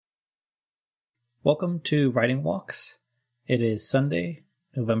Welcome to Writing Walks. It is Sunday,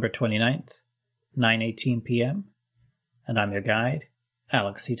 November 29th, 9:18 p.m., and I'm your guide,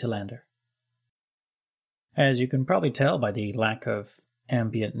 Alex C. Talander. As you can probably tell by the lack of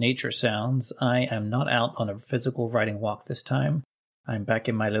ambient nature sounds, I am not out on a physical writing walk this time. I'm back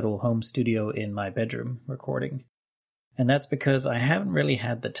in my little home studio in my bedroom recording. And that's because I haven't really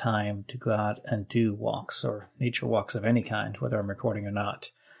had the time to go out and do walks or nature walks of any kind, whether I'm recording or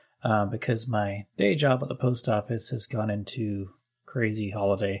not. Because my day job at the post office has gone into crazy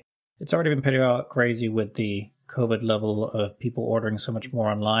holiday. It's already been pretty crazy with the COVID level of people ordering so much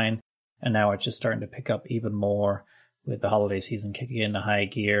more online, and now it's just starting to pick up even more with the holiday season kicking into high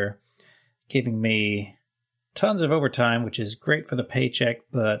gear, giving me tons of overtime, which is great for the paycheck,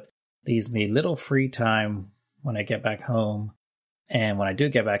 but leaves me little free time when I get back home. And when I do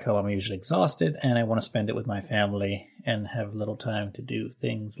get back home, I'm usually exhausted, and I want to spend it with my family and have little time to do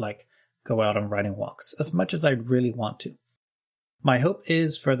things like go out on writing walks, as much as I really want to. My hope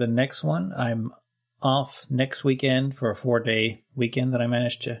is for the next one, I'm off next weekend for a 4-day weekend that I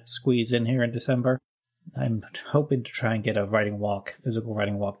managed to squeeze in here in December. I'm hoping to try and get a writing walk, physical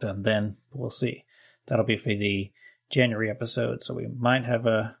writing walk done then. We'll see. That'll be for the January episode, so we might have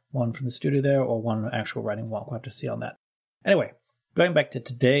one from the studio there or one actual writing walk. We'll have to see on that. Anyway. Going back to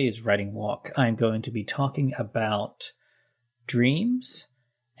today's writing walk, I'm going to be talking about dreams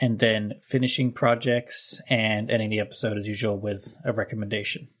and then finishing projects and ending the episode as usual with a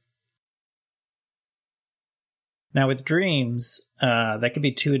recommendation. Now with dreams, that could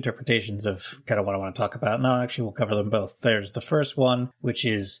be two interpretations of kind of what I want to talk about. No, actually we'll cover them both. There's the first one, which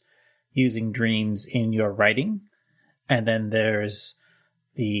is using dreams in your writing. And then there's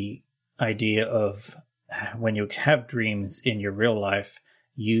the idea of when you have dreams in your real life,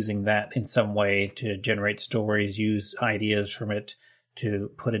 using that in some way to generate stories, use ideas from it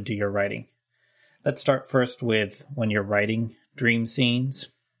to put into your writing. Let's start first with when you're writing dream scenes.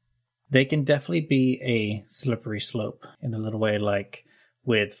 They can definitely be a slippery slope in a little way, like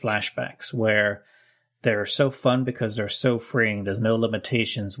with flashbacks, where they're so fun because they're so freeing. There's no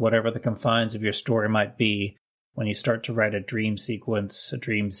limitations, whatever the confines of your story might be. When you start to write a dream sequence, a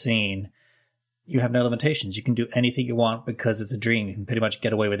dream scene, you have no limitations. You can do anything you want because it's a dream. You can pretty much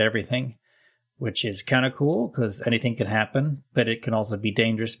get away with everything, which is kind of cool because anything can happen, but it can also be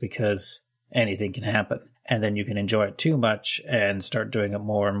dangerous because anything can happen. And then you can enjoy it too much and start doing it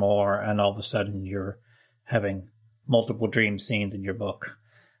more and more, and all of a sudden you're having multiple dream scenes in your book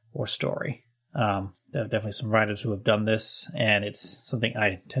or story. There are definitely some writers who have done this, and it's something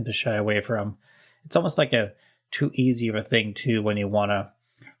I tend to shy away from. It's almost like a too easy of a thing too when you want to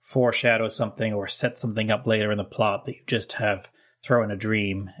foreshadow something or set something up later in the plot that you just have throw in a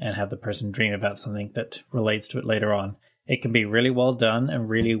dream and have the person dream about something that relates to it later on. It can be really well done and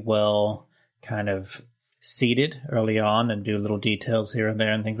really well kind of seeded early on and do little details here and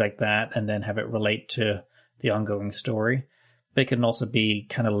there and things like that, and then have it relate to the ongoing story. But it can also be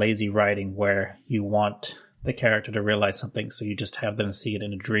kind of lazy writing where you want the character to realize something, so you just have them see it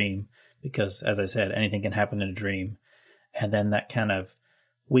in a dream because, as I said, anything can happen in a dream. And then that kind of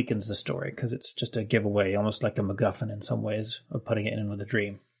weakens the story because it's just a giveaway, almost like a MacGuffin in some ways of putting it in with a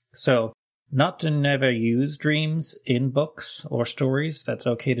dream. So not to never use dreams in books or stories. That's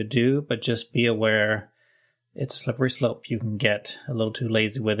okay to do, but just be aware it's a slippery slope. You can get a little too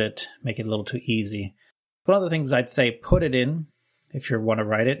lazy with it, make it a little too easy. One of the things I'd say, put it in if you want to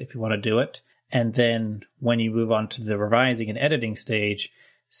write it, if you want to do it. And then when you move on to the revising and editing stage,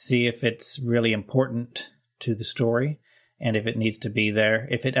 see if it's really important to the story. And if it needs to be there,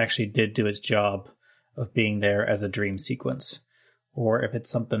 if it actually did do its job of being there as a dream sequence, or if it's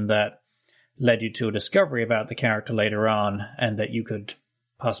something that led you to a discovery about the character later on and that you could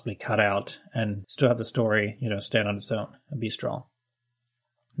possibly cut out and still have the story, stand on its own and be strong.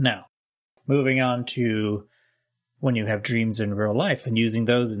 Now, moving on to when you have dreams in real life and using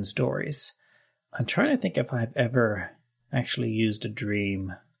those in stories. I'm trying to think if I've ever actually used a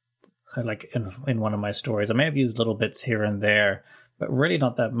dream like in one of my stories. I may have used little bits here and there, but really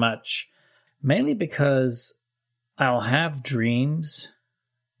not that much. Mainly because I'll have dreams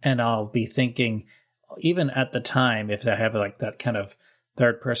and I'll be thinking, even at the time, if I have like that kind of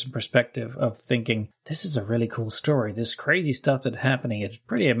third-person perspective of thinking, this is a really cool story. This crazy stuff that's happening, it's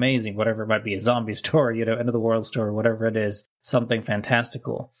pretty amazing, whatever it might be, a zombie story, end of the world story, whatever it is, something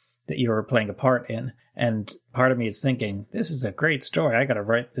fantastical that you're playing a part in. And part of me is thinking, this is a great story. I got to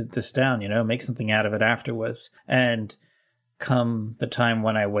write this down, make something out of it afterwards. And come the time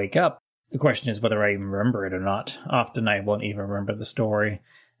when I wake up, the question is whether I even remember it or not. Often I won't even remember the story,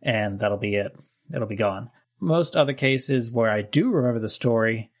 and that'll be it. It'll be gone. Most other cases where I do remember the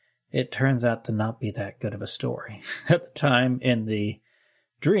story, it turns out to not be that good of a story. At the time in the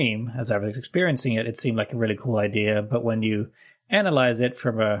dream, as I was experiencing it, it seemed like a really cool idea, but when you analyze it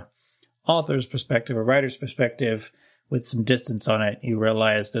from a author's perspective, a writer's perspective, with some distance on it, you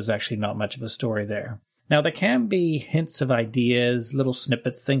realize there's actually not much of a story there. Now, there can be hints of ideas, little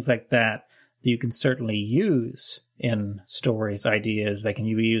snippets, things like that you can certainly use in stories, ideas. They can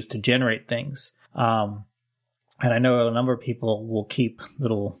be used to generate things. And I know a number of people will keep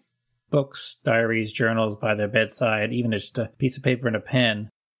little books, diaries, journals by their bedside, even just a piece of paper and a pen.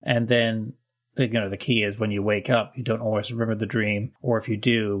 And then, the key is when you wake up, you don't always remember the dream, or if you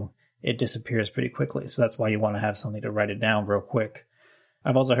do, it disappears pretty quickly. So that's why you want to have something to write it down real quick.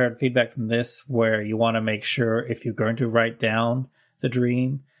 I've also heard feedback from this where you want to make sure if you're going to write down the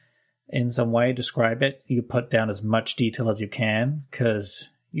dream in some way, describe it, you put down as much detail as you can, because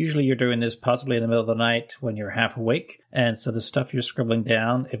usually you're doing this possibly in the middle of the night when you're half awake. And so the stuff you're scribbling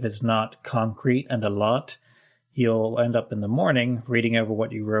down, if it's not concrete and a lot, you'll end up in the morning reading over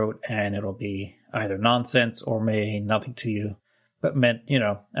what you wrote, and it'll be either nonsense or mean nothing to you, but meant,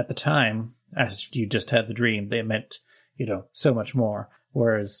 at the time, as you just had the dream, they meant, so much more.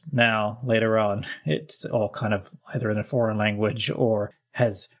 Whereas now, later on, it's all kind of either in a foreign language or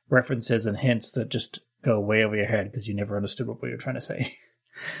has references and hints that just go way over your head because you never understood what we were trying to say.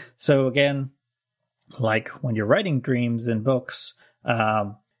 So again, like when you're writing dreams in books,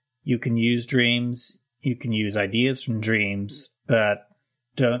 you can use dreams, you can use ideas from dreams, but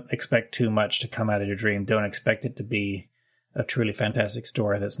don't expect too much to come out of your dream. Don't expect it to be a truly fantastic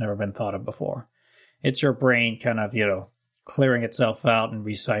story that's never been thought of before. It's your brain kind of, clearing itself out and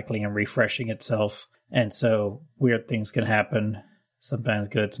recycling and refreshing itself. And so weird things can happen, sometimes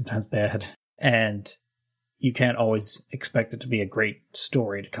good, sometimes bad. And you can't always expect it to be a great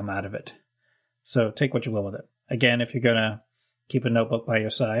story to come out of it. So take what you will with it. Again, if you're going to keep a notebook by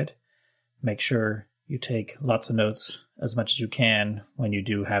your side, make sure you take lots of notes as much as you can when you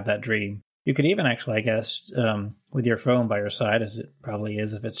do have that dream. You could even actually, I guess, with your phone by your side, as it probably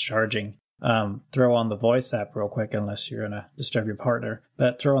is if it's charging, throw on the voice app real quick, unless you're going to disturb your partner.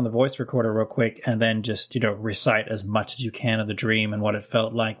 But throw on the voice recorder real quick and then just, recite as much as you can of the dream and what it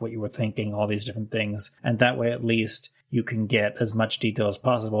felt like, what you were thinking, all these different things. And that way, at least, you can get as much detail as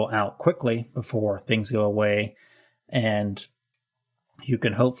possible out quickly before things go away. And you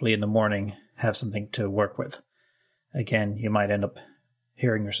can hopefully in the morning have something to work with. Again, you might end up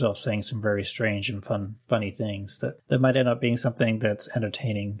hearing yourself saying some very strange and funny things that might end up being something that's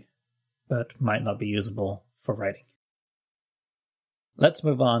entertaining, but might not be usable for writing. Let's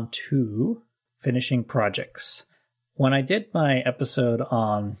move on to finishing projects. When I did my episode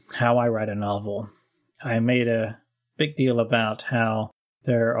on how I write a novel, I made a big deal about how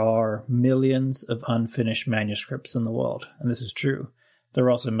there are millions of unfinished manuscripts in the world, and this is true. There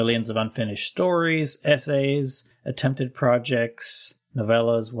are also millions of unfinished stories, essays, attempted projects,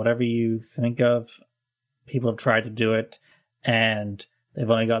 novellas, whatever you think of. People have tried to do it, and they've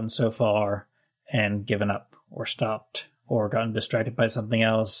only gotten so far and given up or stopped or gotten distracted by something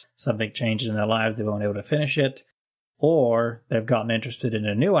else. Something changed in their lives. They weren't able to finish it. Or they've gotten interested in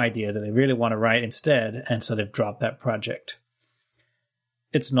a new idea that they really want to write instead, and so they've dropped that project.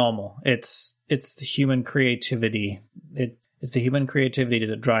 It's normal. It's the human creativity. It's the human creativity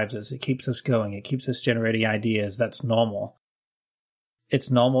that drives us. It keeps us going. It keeps us generating ideas. That's normal. It's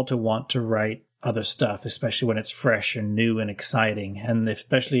normal to want to write other stuff, especially when it's fresh and new and exciting. And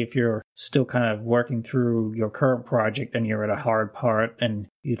especially if you're still kind of working through your current project and you're at a hard part and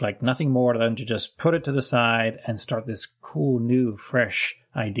you'd like nothing more than to just put it to the side and start this cool, new, fresh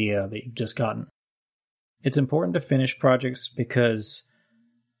idea that you've just gotten. It's important to finish projects because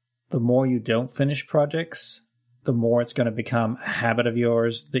the more you don't finish projects, the more it's going to become a habit of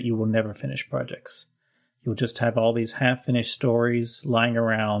yours that you will never finish projects. You'll just have all these half-finished stories lying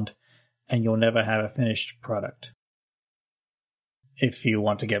around, and you'll never have a finished product. If you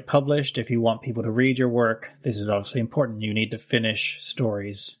want to get published, if you want people to read your work, this is obviously important. You need to finish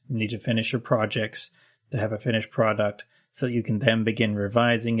stories. You need to finish your projects to have a finished product so that you can then begin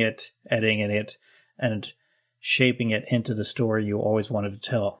revising it, editing it, and shaping it into the story you always wanted to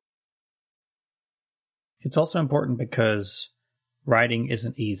tell. It's also important because writing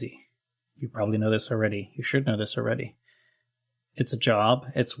isn't easy. You probably know this already. You should know this already. It's a job.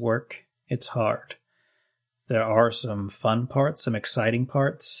 It's work. It's hard. There are some fun parts, some exciting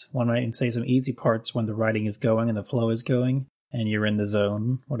parts. One might even say some easy parts when the writing is going and the flow is going and you're in the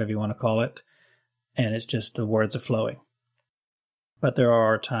zone, whatever you want to call it, and it's just the words are flowing. But there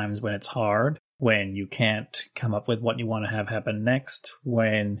are times when it's hard, when you can't come up with what you want to have happen next,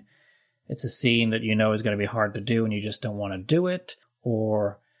 when it's a scene that you know is going to be hard to do and you just don't want to do it,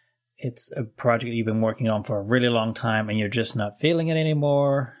 or it's a project you've been working on for a really long time and you're just not feeling it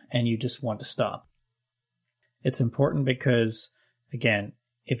anymore and you just want to stop. It's important because, again,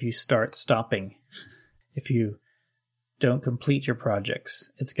 if you start stopping, if you don't complete your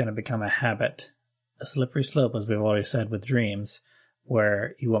projects, it's going to become a habit, a slippery slope, as we've already said with dreams,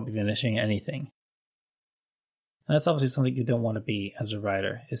 where you won't be finishing anything. And that's obviously something you don't want to be as a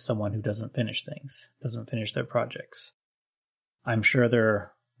writer, is someone who doesn't finish things, doesn't finish their projects. I'm sure there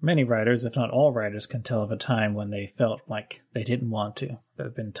are many writers, if not all writers, can tell of a time when they felt like they didn't want to. There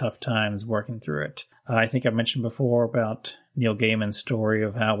have been tough times working through it. I think I mentioned before about Neil Gaiman's story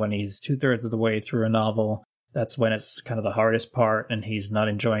of how when he's 2/3 of the way through a novel, that's when it's kind of the hardest part and he's not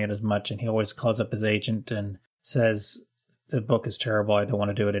enjoying it as much, and he always calls up his agent and says, the book is terrible, I don't want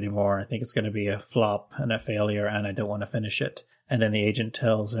to do it anymore, I think it's going to be a flop and a failure and I don't want to finish it. And then the agent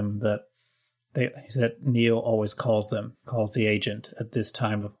tells him that Neil always calls the agent at this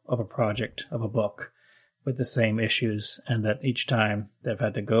time of a project, of a book, with the same issues, and that each time they've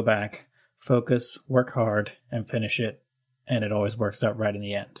had to go back, focus, work hard, and finish it, and it always works out right in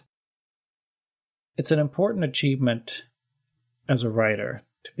the end. It's an important achievement as a writer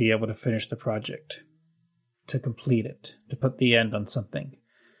to be able to finish the project, to complete it, to put the end on something,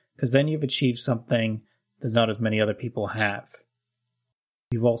 because then you've achieved something that not as many other people have.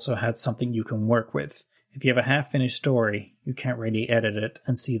 You've also had something you can work with. If you have a half-finished story, you can't really edit it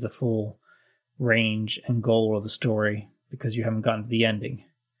and see the full range and goal of the story because you haven't gotten to the ending.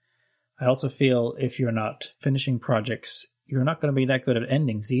 I also feel if you're not finishing projects, you're not going to be that good at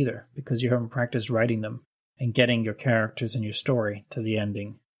endings either because you haven't practiced writing them and getting your characters and your story to the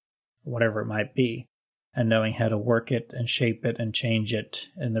ending, whatever it might be, and knowing how to work it and shape it and change it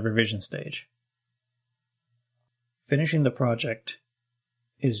in the revision stage. Finishing the project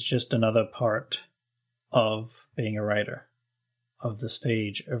is just another part of being a writer, of the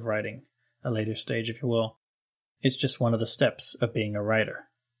stage of writing, a later stage, if you will. It's just one of the steps of being a writer.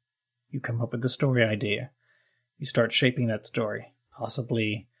 You come up with the story idea. You start shaping that story,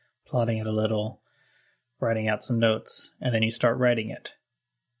 possibly plotting it a little, writing out some notes, and then you start writing it.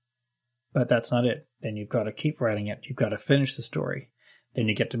 But that's not it. Then you've got to keep writing it. You've got to finish the story. Then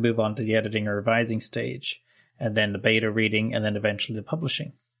you get to move on to the editing or revising stage, and then the beta reading, and then eventually the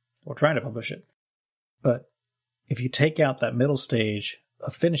publishing, or trying to publish it. But if you take out that middle stage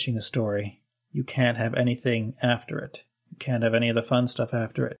of finishing the story, you can't have anything after it. You can't have any of the fun stuff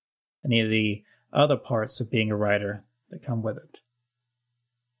after it, any of the other parts of being a writer that come with it.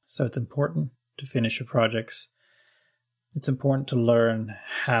 So it's important to finish your projects. It's important to learn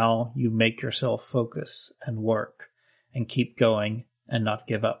how you make yourself focus and work and keep going and not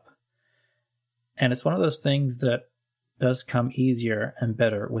give up. And it's one of those things that does come easier and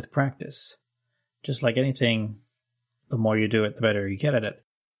better with practice. Just like anything, the more you do it, the better you get at it.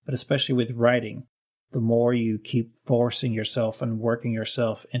 But especially with writing, the more you keep forcing yourself and working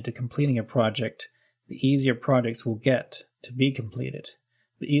yourself into completing a project, the easier projects will get to be completed.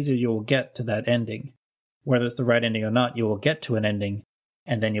 The easier you will get to that ending. Whether it's the right ending or not, you will get to an ending,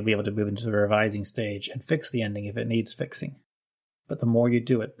 and then you'll be able to move into the revising stage and fix the ending if it needs fixing. But the more you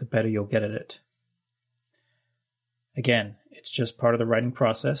do it, the better you'll get at it. Again, it's just part of the writing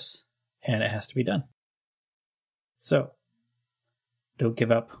process, and it has to be done. So, don't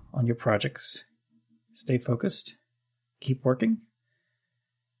give up on your projects. Stay focused, keep working,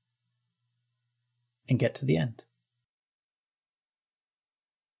 and get to the end.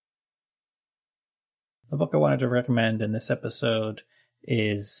 The book I wanted to recommend in this episode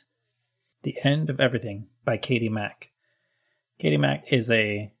is The End of Everything by Katie Mack. Katie Mack is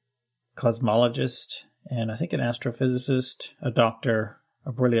a cosmologist and I think an astrophysicist, a doctor,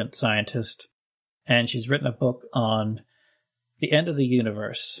 a brilliant scientist, and she's written a book on the end of the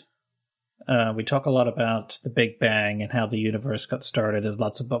universe. We talk a lot about the Big Bang and how the universe got started. There's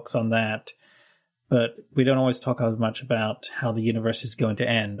lots of books on that, but we don't always talk as much about how the universe is going to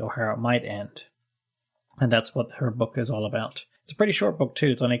end or how it might end. And that's what her book is all about. It's a pretty short book, too.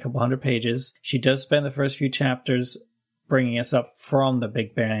 It's only a couple hundred pages. She does spend the first few chapters bringing us up from the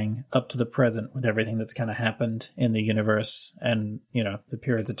Big Bang up to the present with everything that's kind of happened in the universe and, the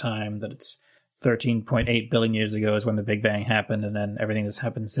periods of time that it's 13.8 billion years ago is when the Big Bang happened, and then everything that's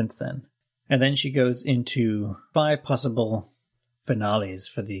happened since then. And then she goes into 5 possible finales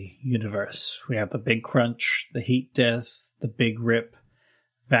for the universe. We have the Big Crunch, the Heat Death, the Big Rip,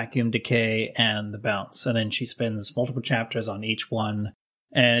 Vacuum Decay, and the Bounce. And then she spends multiple chapters on each one.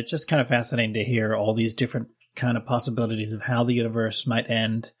 And it's just kind of fascinating to hear all these different kind of possibilities of how the universe might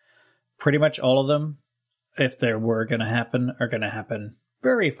end. Pretty much all of them, if they were going to happen, are going to happen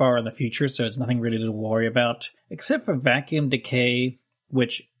very far in the future. So it's nothing really to worry about, except for Vacuum Decay,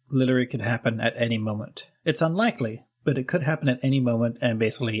 which literally could happen at any moment. It's unlikely, but it could happen at any moment, and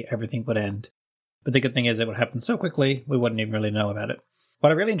basically everything would end. But the good thing is it would happen so quickly, we wouldn't even really know about it.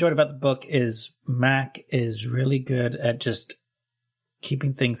 What I really enjoyed about the book is Mac is really good at just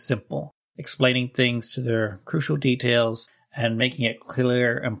keeping things simple, explaining things to their crucial details, and making it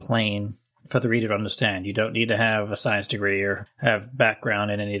clear and plain for the reader to understand. You don't need to have a science degree or have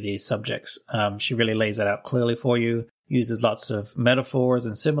background in any of these subjects. She really lays that out clearly for you, uses lots of metaphors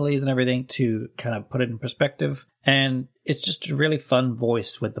and similes and everything to kind of put it in perspective. And it's just a really fun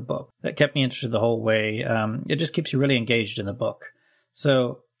voice with the book that kept me interested the whole way. It just keeps you really engaged in the book.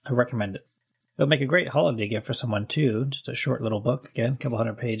 So I recommend it. It'll make a great holiday gift for someone too. Just a short little book, again, a couple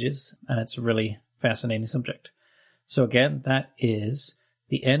hundred pages, and it's a really fascinating subject. So again, that is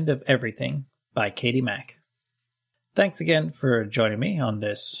The End of Everything by Katie Mack. Thanks again for joining me on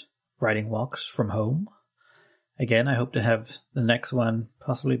this Writing Walks from Home. Again, I hope to have the next one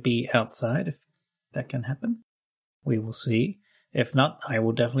possibly be outside, if that can happen. We will see. If not, I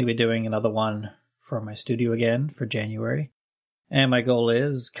will definitely be doing another one from my studio again for January. And my goal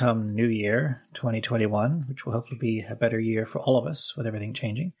is, come New Year 2021, which will hopefully be a better year for all of us with everything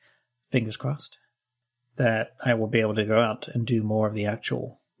changing, fingers crossed, that I will be able to go out and do more of the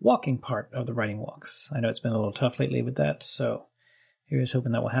actual walking part of the writing walks. I know it's been a little tough lately with that, so here's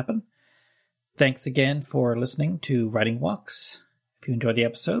hoping that will happen. Thanks again for listening to Writing Walks. If you enjoyed the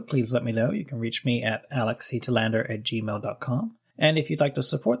episode, please let me know. You can reach me at alexctolander@gmail.com. And if you'd like to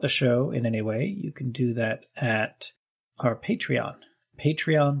support the show in any way, you can do that at our Patreon,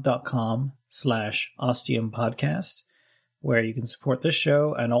 patreon.com/ostiumpodcast, where you can support this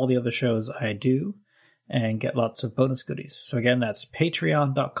show and all the other shows I do and get lots of bonus goodies. So again, that's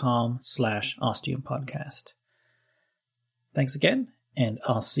patreon.com/ostiumpodcast. Thanks again, and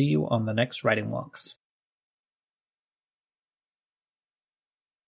I'll see you on the next Writing Walks.